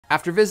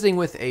After visiting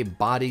with a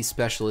body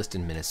specialist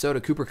in Minnesota,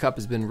 Cooper Kupp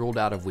has been ruled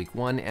out of Week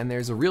 1, and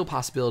there's a real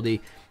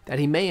possibility that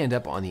he may end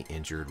up on the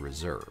injured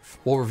reserve.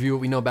 We'll review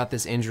what we know about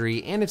this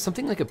injury and if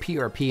something like a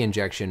PRP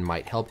injection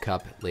might help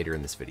Kupp later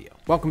in this video.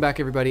 Welcome back,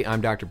 everybody. I'm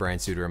Dr. Brian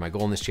Sutterer, and my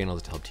goal in this channel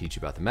is to help teach you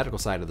about the medical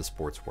side of the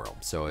sports world.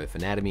 So if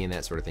anatomy and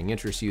that sort of thing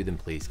interests you, then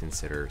please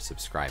consider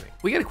subscribing.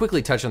 We gotta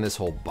quickly touch on this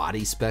whole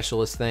body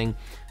specialist thing.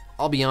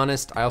 I'll be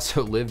honest, I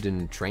also lived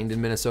and trained in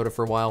Minnesota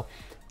for a while.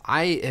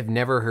 I have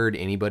never heard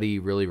anybody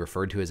really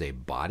referred to as a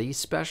body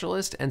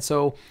specialist, and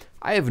so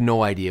I have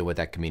no idea what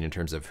that could mean in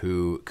terms of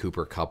who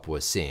Cooper Kupp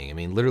was seeing. I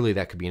mean, literally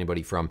that could be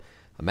anybody from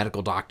a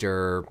medical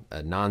doctor,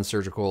 a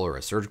non-surgical or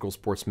a surgical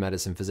sports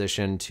medicine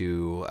physician,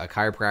 to a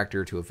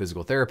chiropractor, to a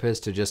physical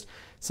therapist, to just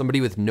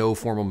somebody with no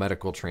formal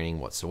medical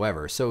training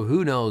whatsoever. So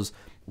who knows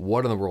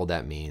what in the world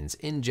that means.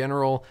 In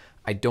general,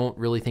 I don't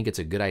really think it's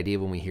a good idea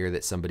when we hear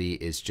that somebody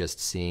is just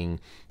seeing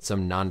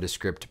some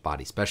nondescript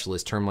body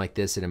specialist term like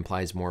this. It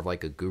implies more of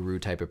like a guru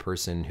type of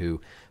person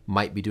who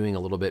might be doing a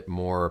little bit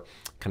more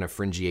kind of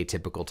fringy,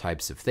 atypical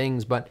types of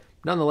things. But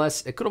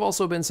nonetheless, it could have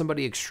also been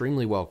somebody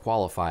extremely well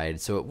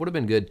qualified. So it would have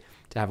been good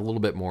to have a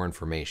little bit more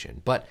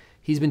information. But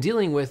he's been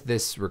dealing with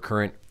this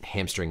recurrent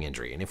hamstring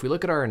injury. And if we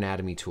look at our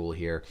anatomy tool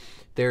here,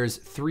 there's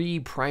 3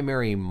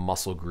 primary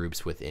muscle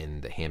groups within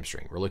the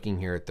hamstring. We're looking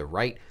here at the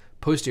right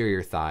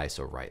posterior thigh,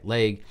 so right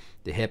leg,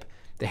 the hip.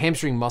 The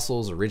hamstring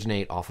muscles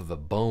originate off of a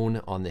bone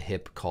on the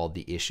hip called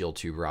the ischial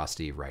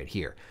tuberosity right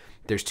here.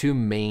 There's 2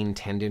 main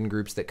tendon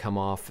groups that come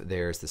off.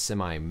 There's the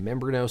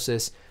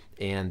semimembranosus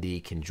and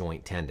the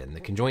conjoint tendon. The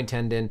conjoint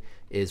tendon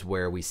is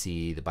where we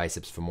see the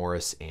biceps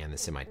femoris and the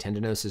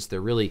semitendinosus. They're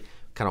really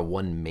kind of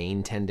one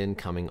main tendon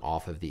coming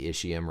off of the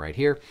ischium right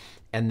here.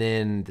 And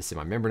then the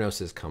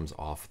semimembranosus comes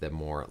off the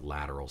more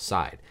lateral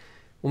side.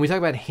 When we talk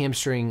about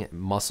hamstring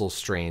muscle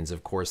strains,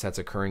 of course, that's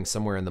occurring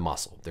somewhere in the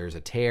muscle. There's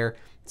a tear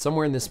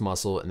somewhere in this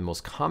muscle, and the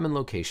most common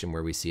location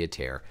where we see a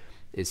tear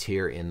is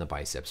here in the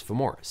biceps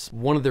femoris.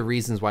 One of the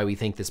reasons why we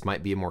think this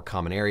might be a more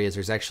common area is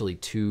there's actually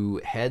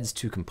 2 heads,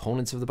 2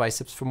 components of the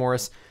biceps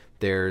femoris.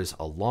 There's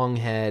a long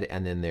head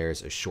and then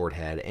there's a short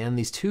head. And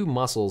these 2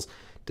 muscles,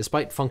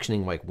 despite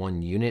functioning like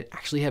one unit,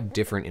 actually have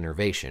different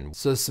innervation.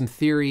 So some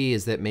theory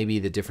is that maybe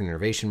the different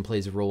innervation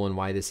plays a role in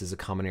why this is a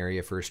common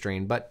area for a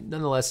strain. But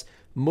nonetheless,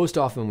 most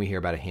often when we hear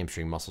about a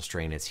hamstring muscle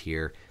strain, it's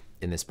here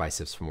in this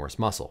biceps femoris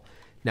muscle.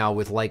 Now,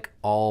 with like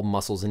all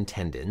muscles and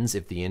tendons,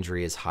 if the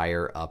injury is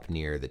higher up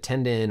near the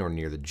tendon or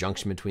near the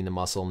junction between the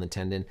muscle and the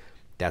tendon,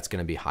 that's going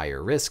to be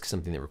higher risk,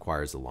 something that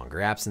requires a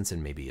longer absence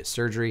and maybe a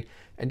surgery.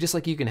 And just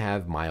like you can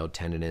have mild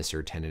tendinous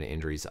or tendon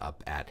injuries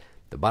up at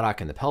the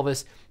buttock and the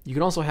pelvis, you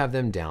can also have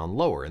them down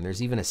lower. And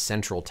there's even a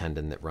central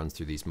tendon that runs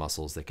through these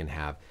muscles that can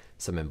have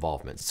some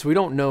involvement. So we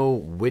don't know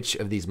which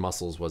of these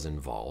muscles was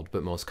involved,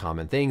 but most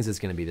common things is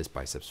going to be this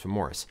biceps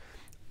femoris.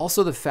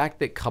 Also, the fact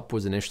that Kupp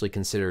was initially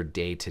considered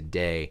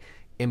day-to-day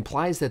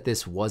implies that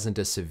this wasn't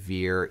a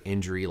severe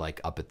injury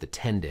like up at the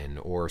tendon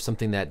or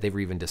something that they were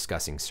even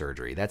discussing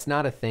surgery. That's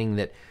not a thing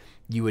that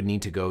you would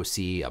need to go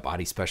see a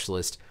body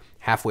specialist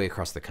halfway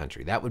across the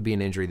country. That would be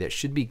an injury that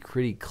should be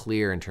pretty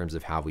clear in terms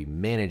of how we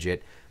manage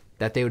it,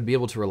 that they would be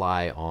able to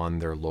rely on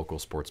their local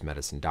sports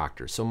medicine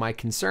doctor. So my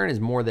concern is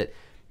more that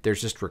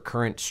there's just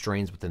recurrent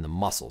strains within the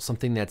muscle,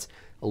 something that's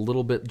a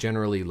little bit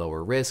generally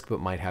lower risk, but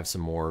might have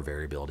some more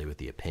variability with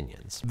the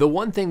opinions. The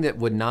one thing that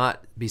would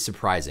not be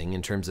surprising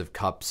in terms of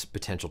Kupp's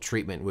potential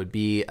treatment would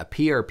be a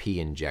PRP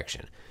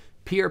injection.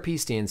 PRP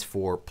stands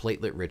for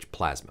platelet-rich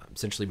plasma.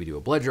 Essentially, we do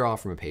a blood draw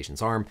from a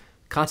patient's arm,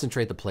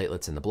 concentrate the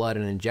platelets in the blood,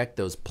 and inject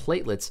those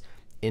platelets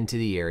into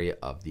the area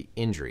of the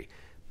injury.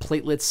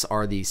 Platelets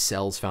are these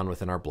cells found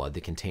within our blood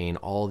that contain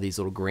all of these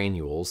little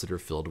granules that are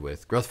filled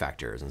with growth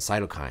factors and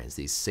cytokines,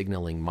 these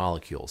signaling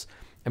molecules.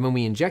 And when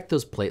we inject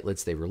those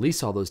platelets, they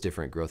release all those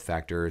different growth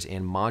factors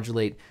and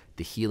modulate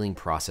the healing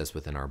process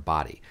within our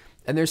body.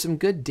 And there's some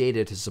good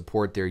data to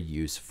support their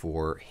use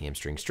for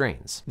hamstring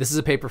strains. This is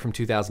a paper from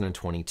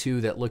 2022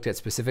 that looked at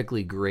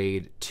specifically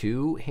grade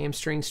 2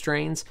 hamstring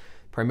strains,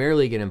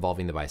 primarily again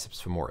involving the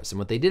biceps femoris. And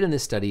what they did in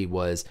this study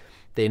was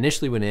they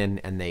initially went in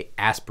and they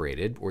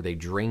aspirated, or they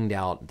drained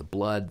out the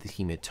blood, the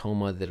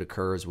hematoma that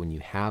occurs when you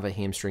have a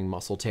hamstring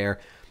muscle tear,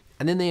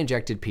 and then they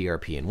injected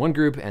PRP in one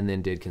group and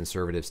then did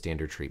conservative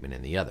standard treatment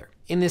in the other.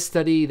 In this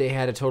study, they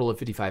had a total of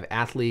 55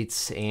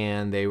 athletes,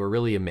 and they were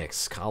really a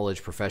mix: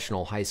 college,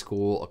 professional, high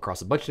school,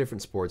 across a bunch of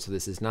different sports. So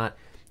this is not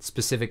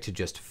specific to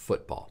just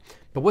football.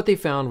 But what they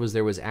found was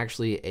there was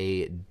actually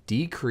a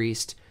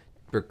decreased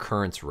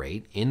recurrence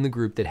rate in the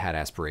group that had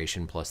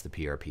aspiration plus the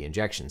PRP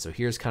injection. So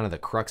here's kind of the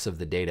crux of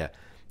the data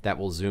that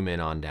we'll zoom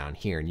in on down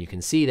here. And you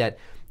can see that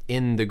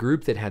in the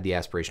group that had the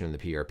aspiration and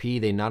the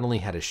PRP, they not only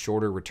had a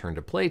shorter return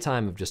to play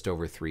time of just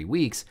over 3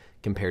 weeks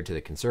compared to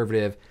the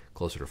conservative,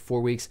 closer to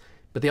 4 weeks,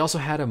 but they also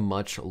had a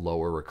much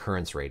lower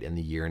recurrence rate in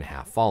the 1.5 years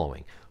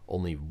following,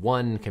 only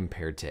 1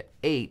 compared to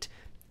 8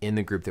 in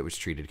the group that was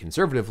treated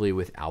conservatively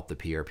without the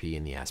PRP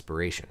and the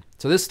aspiration.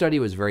 So this study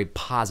was very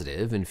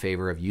positive in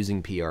favor of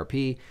using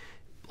PRP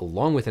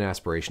along with an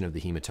aspiration of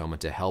the hematoma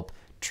to help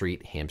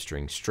treat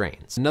hamstring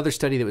strains. Another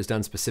study that was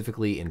done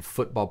specifically in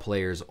football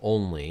players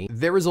only,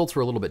 their results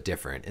were a little bit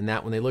different in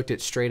that when they looked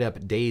at straight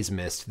up days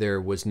missed, there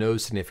was no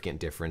significant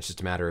difference,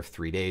 just a matter of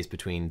 3 days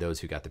between those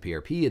who got the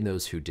PRP and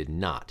those who did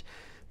not.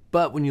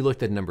 But when you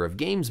looked at number of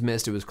games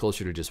missed, it was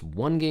closer to just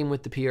 1 game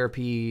with the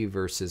PRP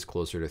versus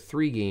closer to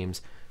 3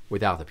 games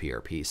without the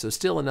PRP. So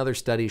still another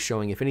study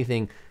showing, if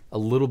anything, a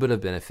little bit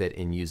of benefit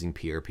in using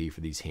PRP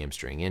for these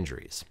hamstring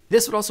injuries.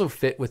 This would also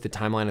fit with the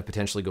timeline of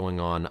potentially going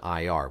on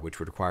IR, which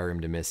would require him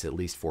to miss at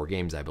least 4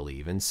 games, I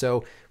believe. And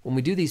so when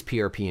we do these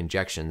PRP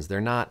injections, they're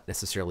not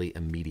necessarily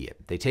immediate.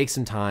 They take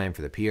some time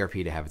for the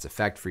PRP to have its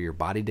effect, for your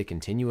body to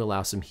continue to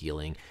allow some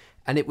healing,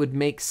 and it would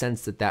make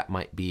sense that that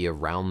might be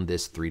around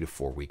this 3 to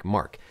 4 week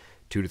mark.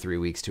 2 to 3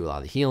 weeks to allow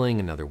the healing,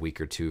 another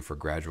week or 2 for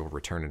gradual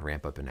return and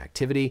ramp up in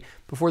activity,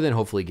 before then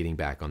hopefully getting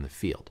back on the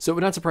field. So it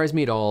would not surprise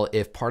me at all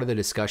if part of the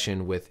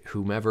discussion with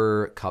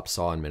whomever Kupp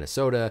saw in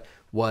Minnesota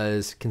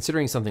was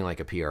considering something like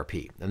a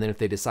PRP. And then if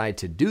they decide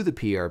to do the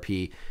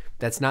PRP,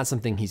 that's not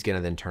something he's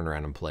gonna then turn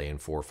around and play in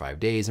 4 or 5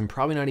 days, and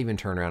probably not even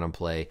turn around and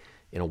play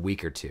in a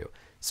week or 2.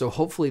 So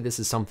hopefully this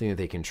is something that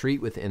they can treat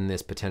within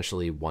this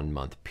potentially 1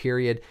 month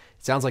period.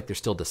 It sounds like they're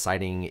still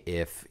deciding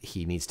if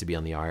he needs to be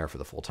on the IR for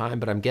the full time,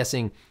 but I'm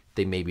guessing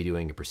they may be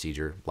doing a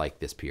procedure like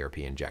this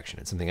PRP injection.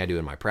 It's something I do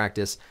in my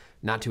practice,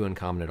 not too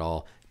uncommon at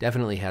all,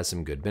 definitely has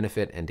some good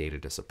benefit and data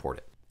to support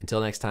it.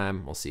 Until next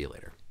time, we'll see you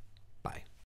later.